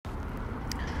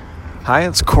Hi,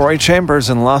 it's Corey Chambers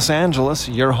in Los Angeles.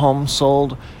 Your home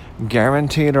sold,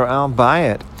 guaranteed, or I'll buy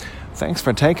it. Thanks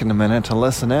for taking a minute to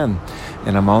listen in.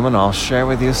 In a moment, I'll share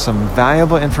with you some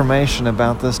valuable information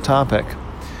about this topic.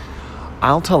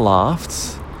 Alta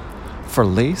Lofts for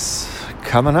lease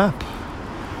coming up.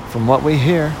 From what we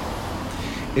hear,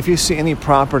 if you see any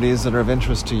properties that are of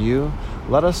interest to you,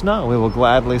 let us know. We will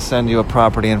gladly send you a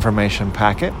property information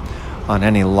packet on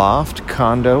any loft,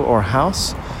 condo, or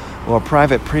house, or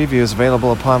private previews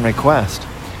available upon request.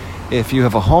 If you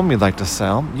have a home you'd like to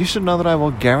sell, you should know that I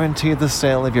will guarantee the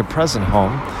sale of your present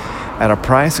home at a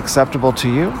price acceptable to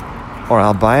you, or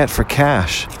I'll buy it for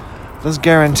cash. This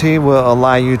guarantee will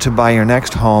allow you to buy your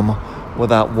next home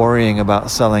without worrying about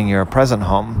selling your present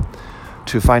home.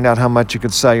 To find out how much you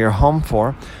could sell your home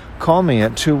for, call me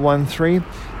at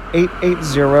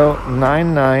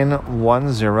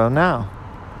 213-880-9910 now.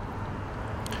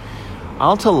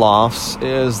 Alta Lofts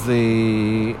is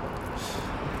the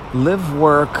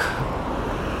live-work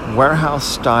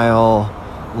warehouse-style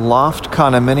loft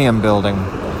condominium building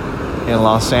in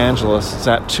Los Angeles. It's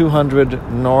at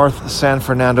 200 North San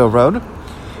Fernando Road,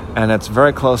 and it's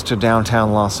very close to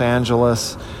downtown Los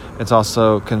Angeles. It's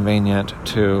also convenient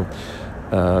to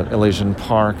Elysian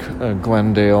Park,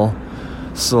 Glendale,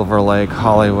 Silver Lake,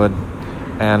 Hollywood,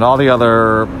 and all the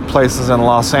other places in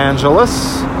Los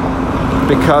Angeles,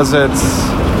 because it's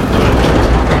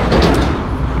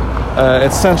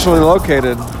centrally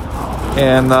located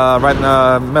right in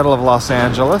the middle of Los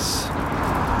Angeles.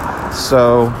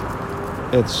 So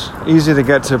it's easy to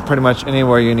get to pretty much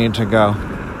anywhere you need to go.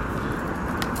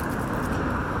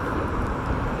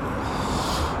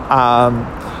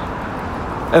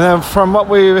 And then from what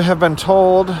we have been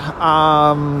told,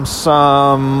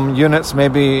 some units may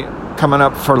be coming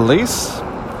up for lease.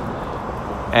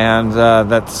 And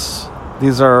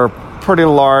these are pretty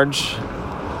large,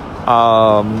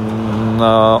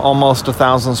 almost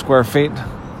 1,000 square feet.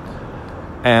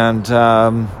 And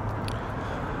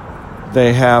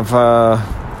they have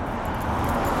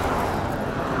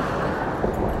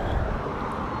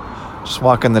just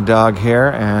walking the dog here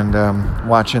and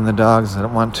watching the dogs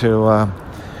that want to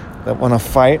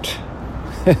fight.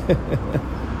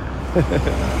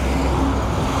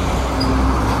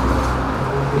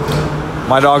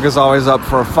 My dog is always up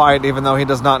for a fight, even though he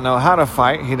does not know how to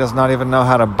fight. He does not even know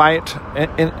how to bite. He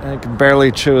can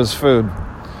barely chew his food.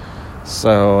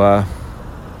 So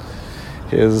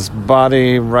his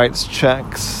body writes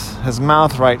checks. His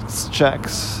mouth writes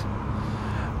checks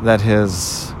that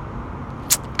his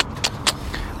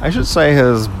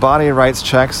body writes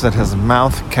checks that his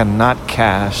mouth cannot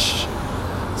cash,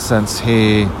 since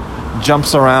he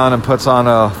jumps around and puts on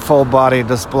a full body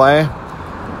display.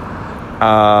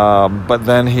 But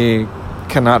then he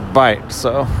cannot bite,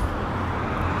 so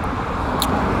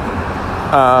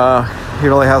he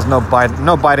really has no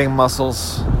biting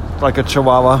muscles like a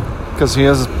Chihuahua, because he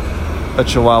is a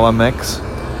Chihuahua mix.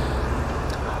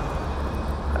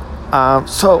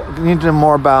 So you need to know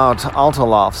more about Alta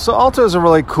Lofts. So Alta is a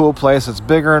really cool place. It's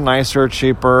bigger, nicer,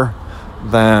 cheaper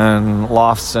than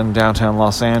lofts in downtown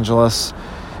Los Angeles,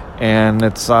 and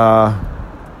it's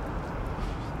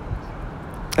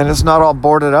not all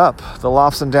boarded up. The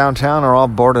lofts in downtown are all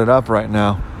boarded up right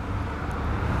now.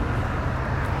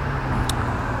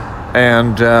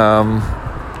 And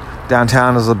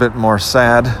downtown is a bit more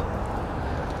sad.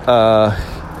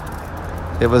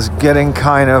 It was getting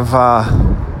kind of a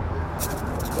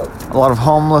lot of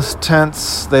homeless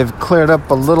tents. They've cleared up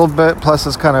a little bit, plus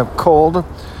it's kind of cold.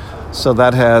 So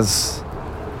that has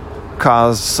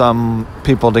caused some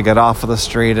people to get off of the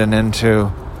street and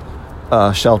into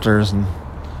shelters and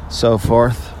so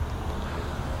forth.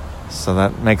 So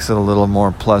that makes it a little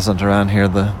more pleasant around here,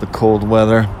 the cold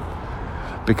weather,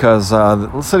 because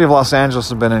the city of Los Angeles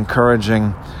has been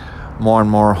encouraging more and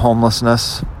more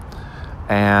homelessness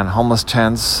and homeless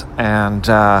tents, and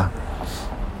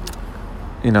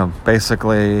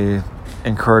basically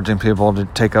encouraging people to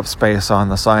take up space on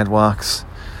the sidewalks,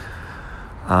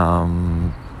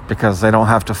 because they don't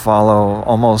have to follow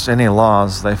almost any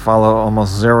laws. They follow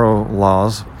almost zero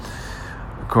laws,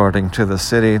 according to the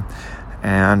city,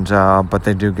 and but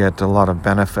they do get a lot of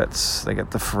benefits. They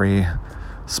get the free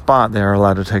spot. They're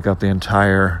allowed to take up the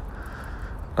entire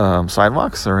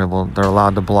sidewalks. They're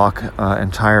allowed to block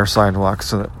entire sidewalks,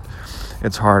 so that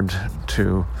it's hard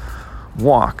to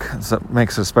walk. So it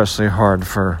makes it especially hard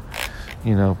for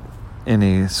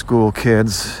any school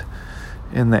kids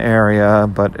in the area,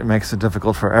 but it makes it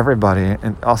difficult for everybody,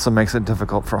 and also makes it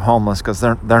difficult for homeless, because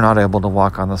they're not able to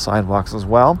walk on the sidewalks as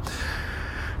well.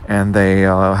 And they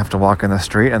have to walk in the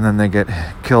street, and then they get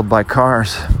killed by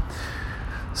cars.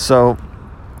 So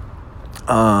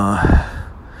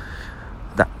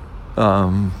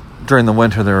During the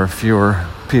winter, there are fewer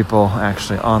people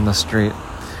actually on the street.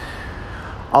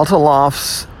 Alta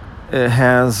Lofts, it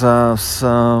has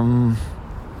some...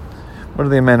 What are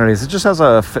the amenities? It just has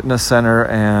a fitness center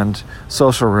and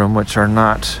social room, which are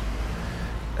not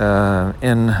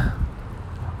in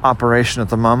operation at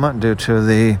the moment due to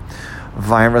the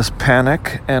virus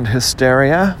panic and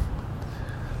hysteria.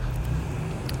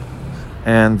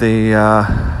 And there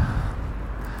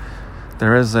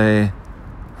is a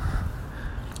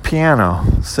piano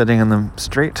sitting in the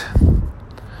street.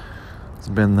 It's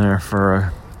been there for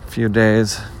a few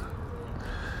days,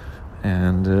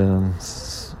 and the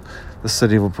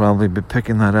city will probably be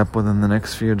picking that up within the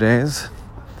next few days.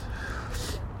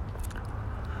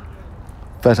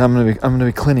 But I'm gonna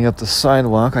be cleaning up the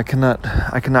sidewalk. I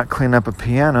cannot clean up a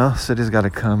piano. The city's got to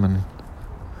come and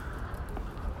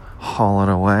haul it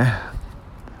away.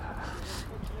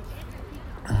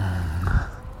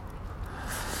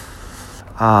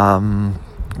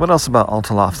 What else about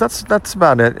Alta Lofts? That's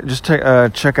about it. Just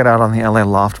check it out on the LA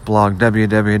Loft blog,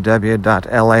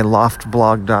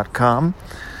 www.laloftblog.com.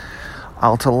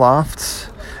 Alta Lofts.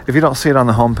 If you don't see it on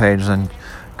the homepage, then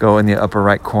go in the upper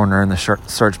right corner in the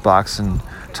search box and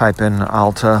type in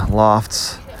Alta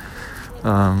Lofts.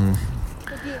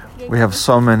 We've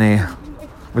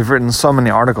written so many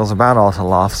articles about Alta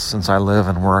Lofts since I live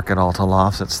and work at Alta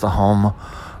Lofts. It's the home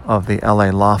of the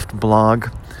LA Loft blog.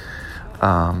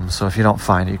 So if you don't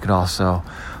find it, you could also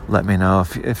let me know.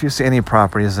 If you see any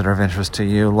properties that are of interest to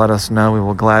you, let us know. We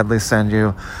will gladly send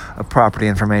you a property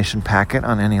information packet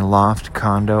on any loft,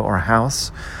 condo, or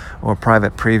house, or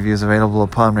private previews available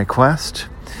upon request.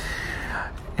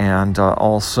 And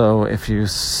also, if you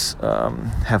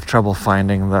have trouble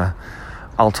finding the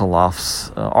Alta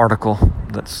Lofts article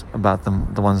that's about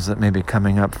the ones that may be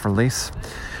coming up for lease,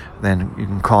 then you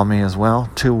can call me as well,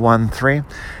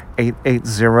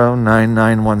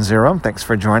 213-880-9910. Thanks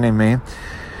for joining me.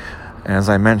 As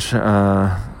I mentioned,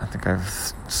 I think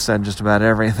I've said just about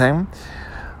everything.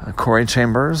 Corey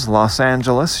Chambers, Los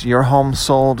Angeles. Your home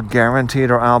sold,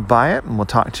 guaranteed, or I'll buy it. And we'll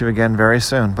talk to you again very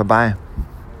soon. Bye-bye.